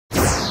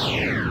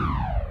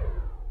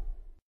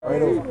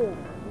Right over.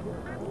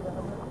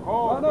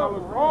 Hold,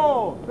 fellas,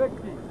 hold.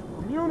 60.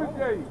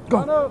 Communicate. Go.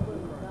 Line up.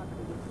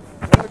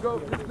 We're gonna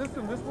go.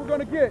 Listen, this we're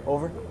gonna get.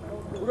 Over.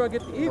 We're gonna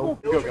get the eagle.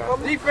 Go, guys.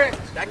 Defense.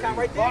 That guy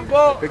right there.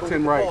 Ball. Big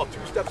 10 right. Ball,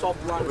 2 steps off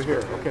the line. Over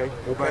here. Okay.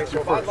 Go back to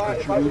So if I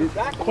first. line, You need it.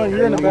 back,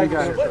 You're in the back.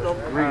 splitting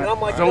them, and I'm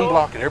like, Zone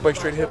blocking. Everybody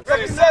straight hip. You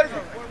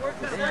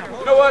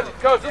know what,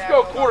 Coach? Let's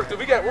go quarter. Cause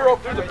we're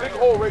up. There's a big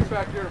hole right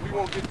back there. We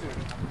won't get to.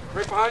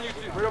 Right behind you,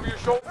 right over your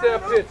shoulder.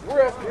 Stab pitch.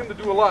 We're asking him to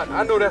do a lot.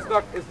 I know that's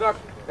not. It's not.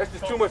 That's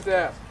just too much to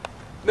ask.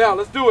 Now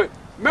let's do it.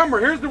 Remember,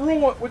 here's the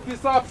rule with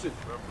this option.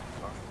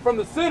 From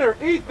the center,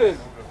 Ethan,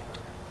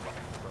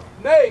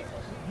 Nate,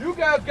 you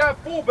guys got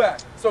fullback.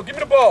 So give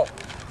me the ball,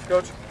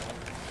 Coach.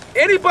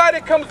 Anybody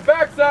that comes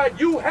backside,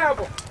 you have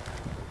them.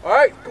 All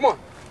right, come on.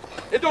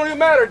 It don't even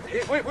matter.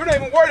 We're not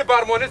even worried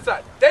about them on this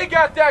side. They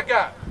got that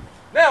guy.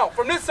 Now,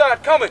 from this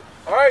side coming,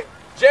 all right?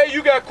 Jay,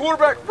 you got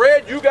quarterback.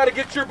 Fred, you got to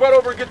get your butt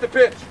over and get the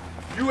pitch.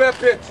 You have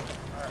pitch.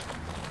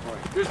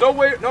 There's no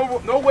way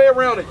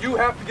around it. You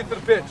have to get to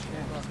the pitch.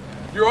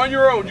 You're on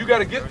your own. You got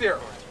to get there.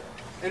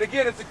 And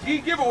again, it's a key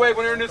giveaway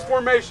when you're in this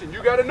formation.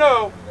 You got to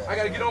know, I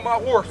got to get on my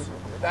horse.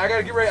 I got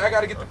to get ready. I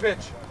got to get the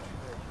pitch.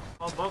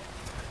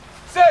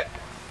 Set.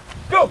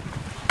 Go.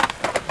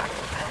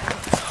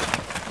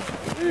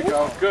 There you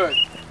go. Good.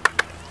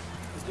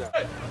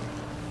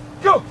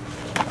 Go.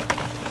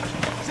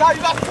 Shot,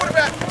 you got the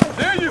quarterback.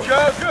 There you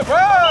go. Good.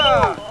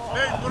 Wow.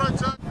 Hey, what I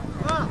tell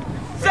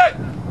Set.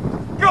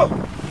 Go.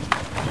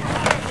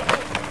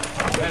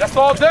 Hey, that's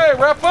all day.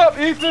 Wrap up,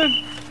 Ethan.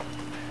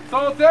 It's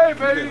all day,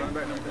 baby.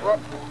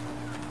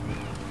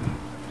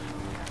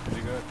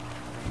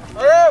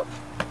 Hurry up.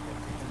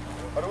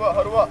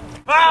 Huddle up.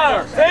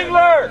 Fire.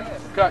 Singler.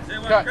 Cut.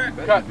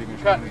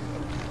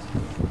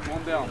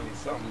 Calm down.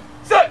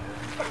 Set.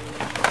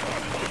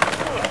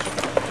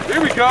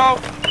 Here we go.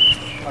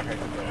 Okay.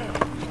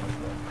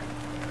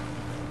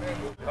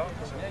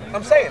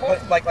 I'm saying,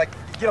 but like,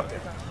 get up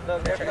there.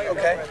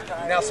 Okay.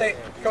 Now say,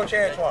 Coach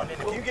Antoine,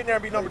 can you get in there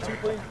and be number 2,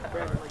 please?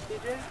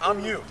 I'm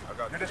you.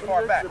 You're this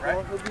far back,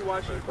 right?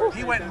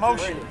 He went in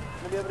motion.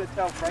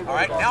 All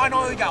right. Now I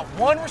know we got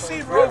one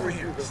receiver over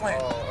here.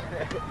 Slant.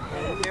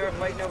 They were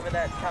fighting over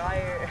that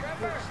tire.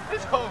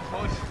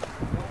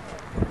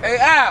 Hey,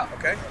 Al.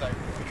 Okay.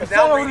 Because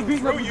now I'm reading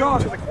through you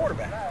to the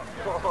quarterback.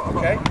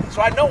 Okay.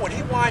 So I know when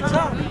he winds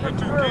up, you 2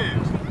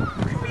 kids.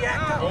 we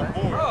react up. On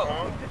board,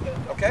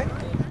 huh? Okay.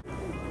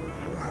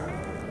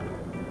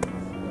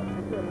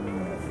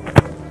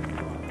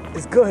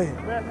 It's good.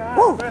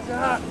 Woo!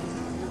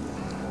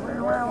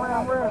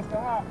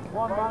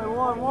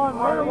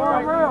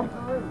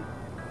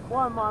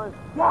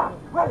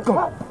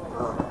 Go.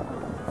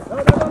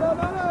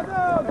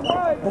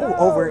 Oh,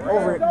 over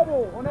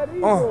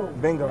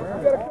it. Bingo.